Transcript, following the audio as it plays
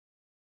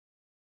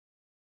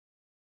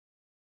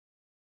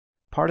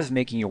Part of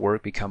making your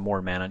work become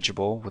more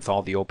manageable with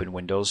all the open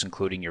windows,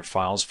 including your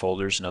files,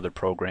 folders, and other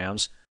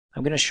programs,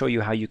 I'm going to show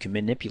you how you can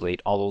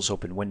manipulate all those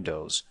open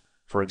windows.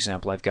 For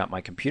example, I've got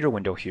my computer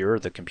window here, or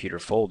the computer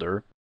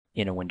folder,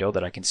 in a window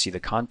that I can see the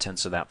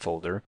contents of that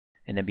folder.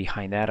 And then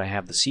behind that I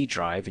have the C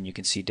drive, and you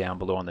can see down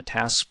below on the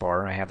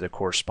taskbar I have the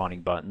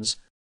corresponding buttons,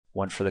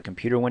 one for the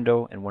computer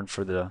window and one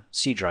for the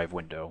C drive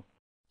window.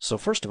 So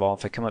first of all,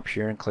 if I come up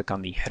here and click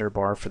on the header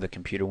bar for the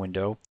computer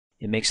window,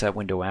 it makes that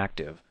window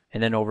active.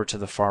 And then over to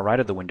the far right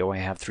of the window I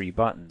have 3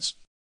 buttons.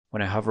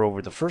 When I hover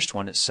over the first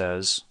one, it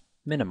says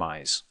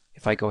minimize.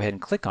 If I go ahead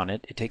and click on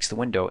it, it takes the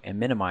window and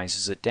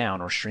minimizes it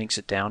down or shrinks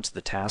it down to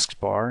the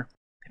taskbar.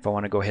 If I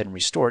want to go ahead and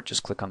restore it,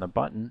 just click on the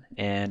button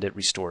and it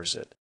restores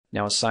it.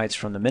 Now, aside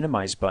from the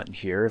minimize button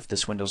here, if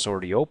this window's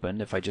already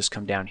open, if I just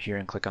come down here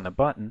and click on the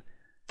button,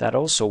 that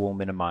also will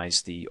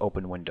minimize the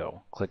open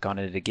window. Click on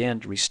it again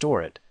to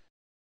restore it.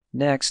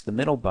 Next, the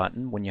middle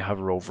button, when you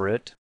hover over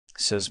it,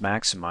 says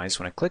maximize.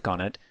 When I click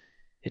on it,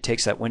 it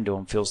takes that window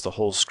and fills the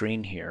whole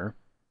screen here.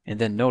 And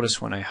then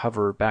notice when I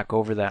hover back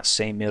over that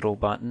same middle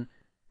button,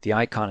 the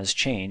icon has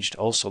changed,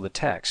 also the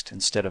text.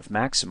 Instead of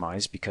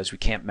maximize, because we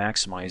can't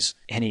maximize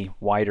any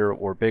wider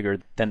or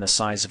bigger than the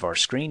size of our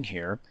screen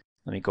here,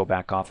 let me go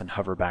back off and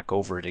hover back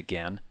over it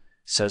again.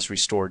 It says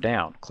restore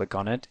down. Click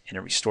on it and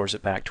it restores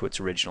it back to its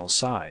original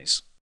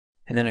size.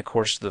 And then of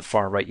course to the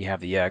far right you have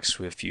the X.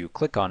 If you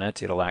click on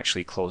it, it'll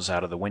actually close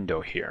out of the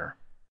window here.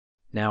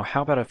 Now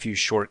how about a few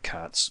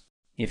shortcuts?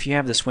 If you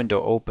have this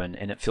window open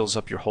and it fills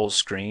up your whole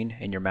screen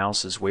and your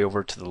mouse is way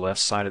over to the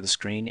left side of the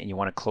screen and you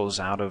want to close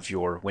out of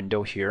your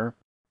window here,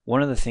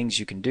 one of the things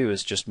you can do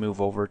is just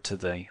move over to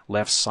the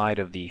left side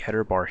of the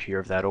header bar here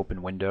of that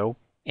open window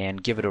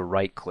and give it a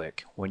right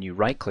click. When you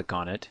right click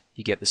on it,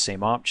 you get the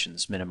same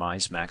options,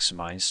 minimize,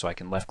 maximize. So I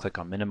can left click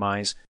on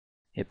minimize,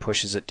 it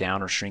pushes it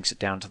down or shrinks it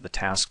down to the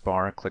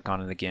taskbar, click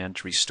on it again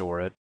to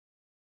restore it.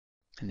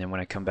 And then when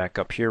I come back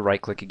up here,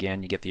 right click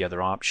again, you get the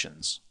other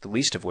options, the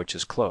least of which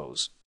is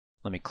close.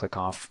 Let me click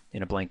off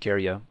in a blank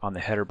area on the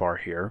header bar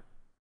here.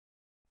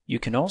 You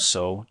can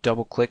also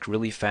double click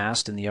really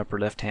fast in the upper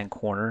left hand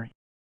corner,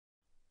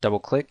 double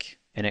click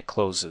and it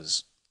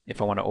closes.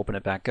 If I want to open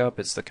it back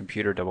up, it's the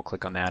computer, double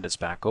click on that, it's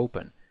back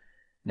open.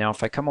 Now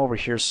if I come over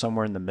here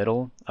somewhere in the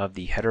middle of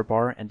the header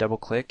bar and double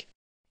click,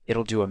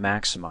 it'll do a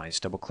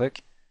maximize. Double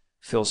click,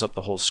 fills up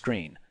the whole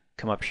screen.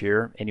 Come up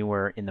here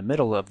anywhere in the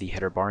middle of the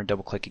header bar and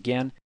double click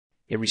again,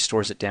 it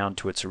restores it down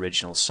to its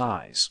original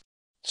size.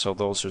 So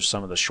those are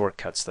some of the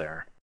shortcuts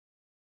there.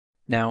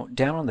 Now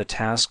down on the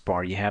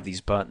taskbar you have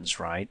these buttons,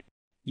 right?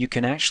 You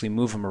can actually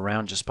move them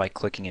around just by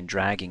clicking and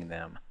dragging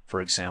them. For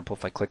example,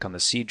 if I click on the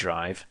C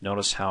drive,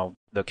 notice how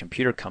the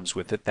computer comes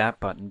with it, that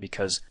button,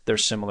 because they're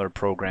similar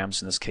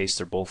programs. In this case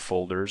they're both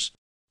folders.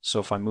 So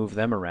if I move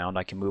them around,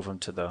 I can move them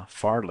to the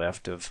far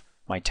left of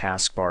my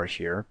taskbar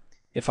here,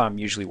 if I'm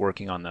usually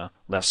working on the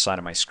left side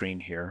of my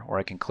screen here, or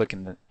I can click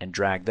and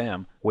drag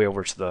them way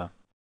over to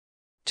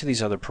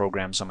these other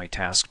programs on my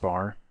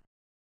taskbar.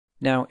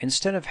 Now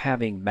instead of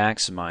having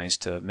maximize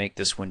to make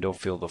this window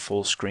fill the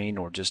full screen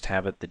or just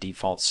have it the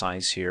default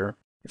size here,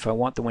 if I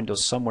want the window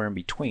somewhere in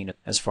between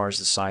as far as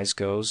the size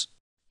goes,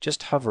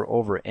 just hover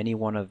over any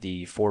one of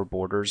the 4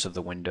 borders of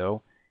the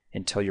window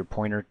until your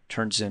pointer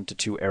turns into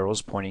 2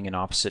 arrows pointing in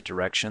opposite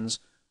directions.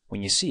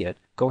 When you see it,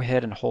 go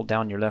ahead and hold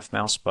down your left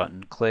mouse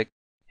button, click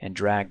and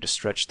drag to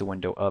stretch the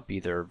window up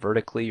either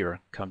vertically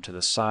or come to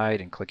the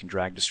side and click and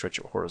drag to stretch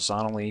it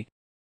horizontally,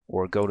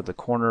 or go to the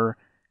corner,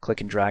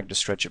 click and drag to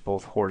stretch it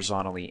both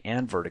horizontally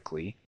and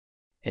vertically.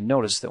 And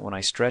notice that when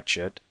I stretch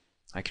it,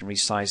 I can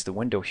resize the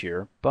window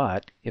here,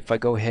 but if I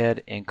go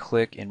ahead and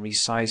click and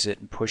resize it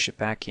and push it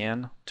back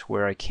in to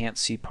where I can't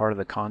see part of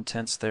the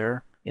contents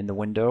there in the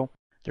window,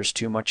 there's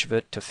too much of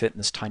it to fit in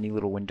this tiny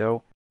little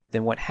window,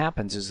 then what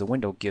happens is the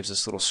window gives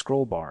us little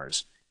scroll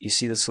bars. You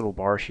see this little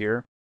bar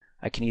here?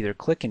 I can either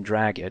click and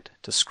drag it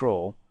to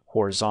scroll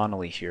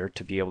horizontally here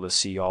to be able to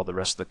see all the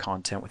rest of the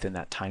content within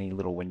that tiny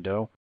little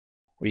window,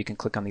 or you can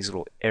click on these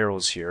little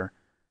arrows here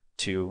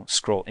to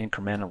scroll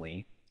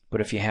incrementally.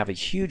 But if you have a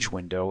huge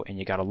window and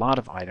you got a lot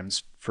of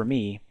items, for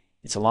me,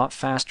 it's a lot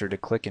faster to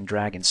click and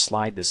drag and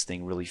slide this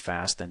thing really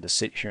fast than to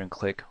sit here and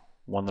click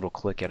one little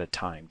click at a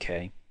time,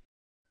 okay?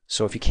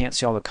 So if you can't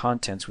see all the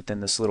contents within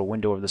this little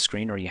window of the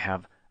screen, or you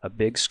have a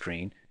big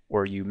screen,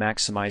 or you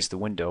maximize the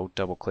window,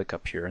 double click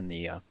up here in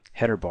the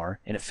header bar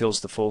and it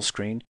fills the full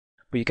screen,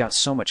 but you got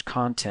so much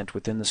content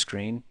within the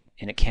screen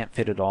and it can't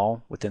fit it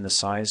all within the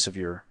size of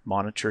your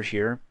monitor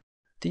here,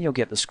 then you'll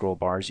get the scroll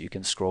bars. You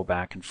can scroll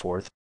back and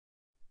forth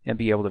and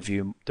be able to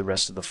view the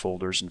rest of the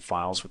folders and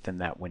files within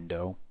that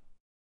window.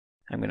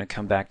 I'm going to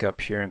come back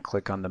up here and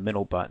click on the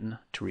middle button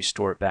to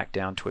restore it back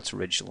down to its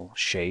original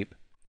shape.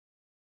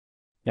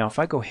 Now if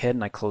I go ahead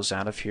and I close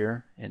out of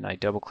here and I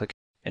double click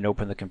and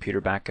open the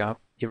computer back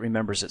up, it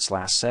remembers its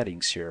last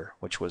settings here,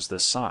 which was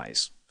this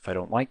size. If I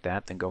don't like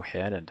that, then go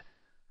ahead and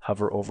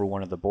hover over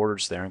one of the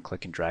borders there and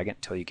click and drag it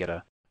until you get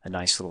a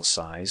nice little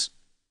size.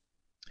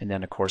 And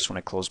then of course when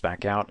I close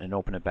back out and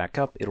open it back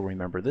up, it'll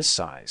remember this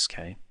size,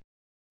 okay?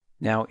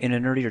 Now, in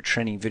an earlier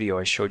training video,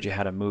 I showed you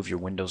how to move your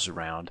windows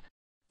around.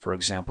 For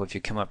example, if you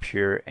come up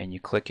here and you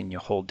click and you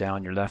hold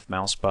down your left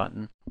mouse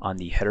button on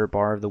the header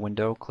bar of the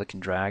window, click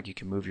and drag, you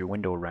can move your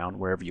window around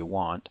wherever you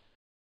want.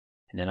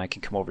 And then I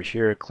can come over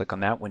here, click on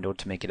that window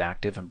to make it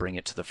active and bring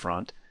it to the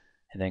front,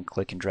 and then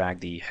click and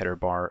drag the header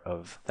bar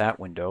of that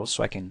window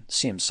so I can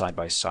see them side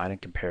by side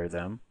and compare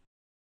them.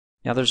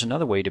 Now there's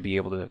another way to be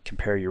able to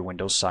compare your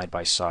windows side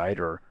by side,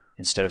 or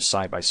instead of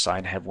side by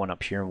side, have one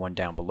up here and one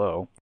down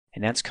below.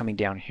 And that's coming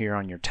down here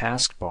on your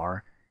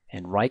taskbar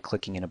and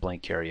right-clicking in a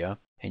blank area,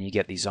 and you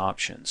get these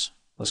options.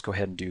 Let's go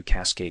ahead and do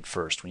Cascade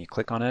first. When you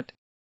click on it,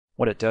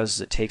 what it does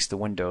is it takes the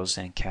windows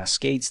and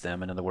cascades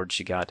them. In other words,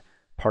 you got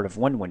part of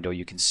one window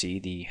you can see,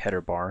 the header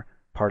bar,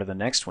 part of the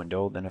next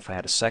window. Then if I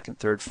had a second,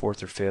 third,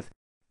 fourth, or fifth,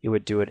 it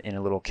would do it in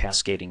a little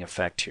cascading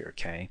effect here,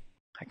 okay?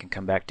 I can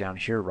come back down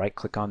here,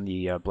 right-click on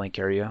the blank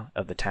area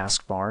of the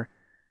taskbar,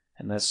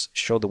 and let's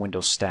show the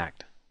windows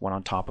stacked, one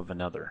on top of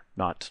another,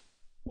 not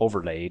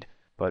overlaid,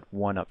 but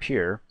one up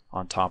here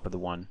on top of the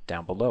one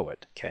down below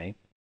it, okay?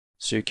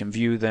 So you can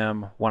view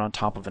them one on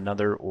top of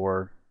another,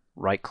 or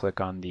right-click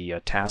on the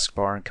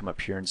taskbar and come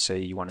up here and say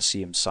you want to see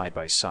them side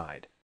by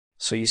side.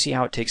 So you see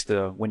how it takes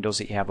the windows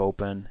that you have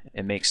open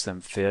and makes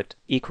them fit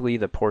equally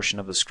the portion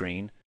of the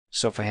screen.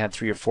 So if I had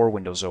 3 or 4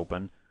 windows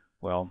open,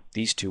 well,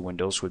 these 2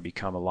 windows would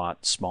become a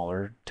lot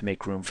smaller to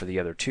make room for the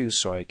other 2,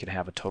 so I could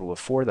have a total of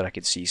 4 that I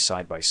could see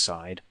side by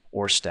side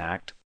or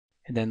stacked.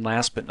 And then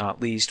last but not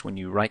least, when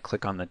you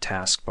right-click on the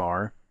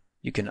taskbar,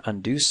 you can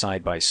undo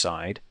side by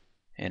side,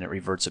 and it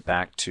reverts it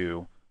back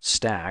to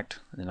stacked.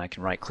 And then I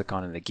can right-click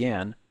on it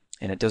again,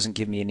 and it doesn't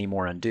give me any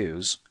more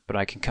undos, but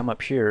I can come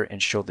up here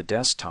and show the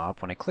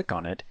desktop. When I click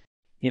on it,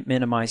 it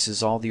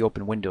minimizes all the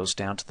open windows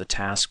down to the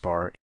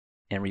taskbar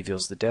and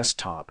reveals the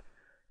desktop,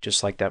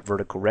 just like that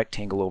vertical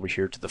rectangle over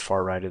here to the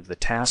far right of the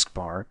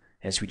taskbar,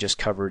 as we just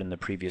covered in the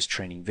previous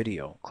training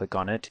video. Click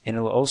on it, and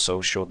it will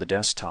also show the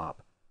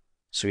desktop.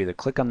 So either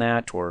click on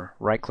that or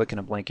right-click in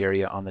a blank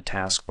area on the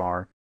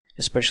taskbar,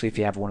 especially if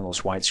you have one of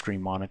those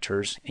widescreen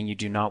monitors and you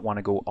do not want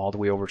to go all the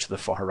way over to the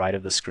far right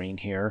of the screen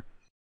here.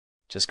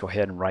 Just go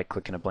ahead and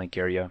right-click in a blank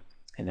area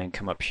and then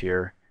come up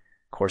here.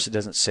 Of course, it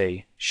doesn't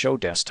say show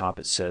desktop,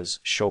 it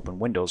says show open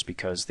windows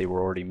because they were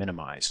already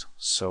minimized,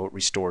 so it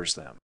restores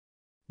them.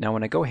 Now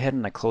when I go ahead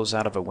and I close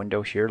out of a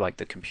window here like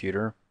the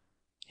computer,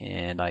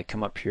 and I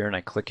come up here and I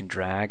click and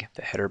drag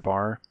the header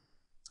bar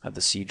of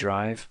the C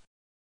drive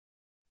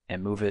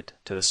and move it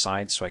to the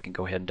side so I can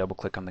go ahead and double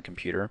click on the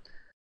computer.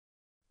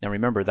 Now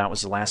remember, that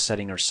was the last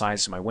setting or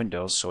size of my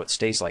windows, so it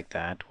stays like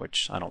that,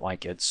 which I don't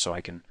like it, so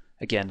I can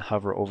again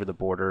hover over the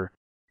border,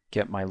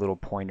 get my little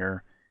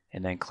pointer,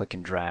 and then click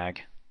and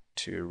drag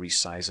to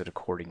resize it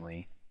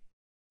accordingly.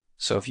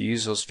 So if you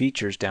use those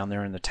features down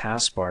there in the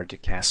taskbar to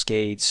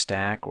cascade,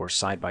 stack, or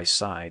side by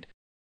side,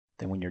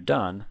 then when you're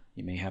done,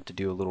 you may have to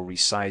do a little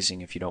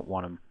resizing if you don't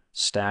want them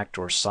stacked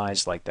or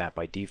sized like that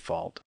by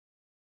default.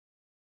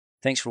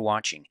 Thanks for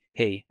watching.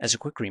 Hey, as a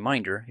quick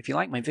reminder, if you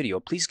like my video,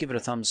 please give it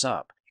a thumbs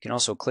up. You can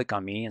also click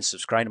on me and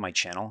subscribe to my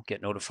channel,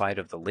 get notified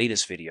of the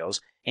latest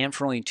videos, and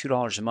for only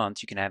 $2 a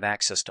month, you can have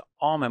access to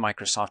all my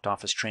Microsoft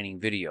Office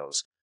training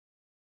videos.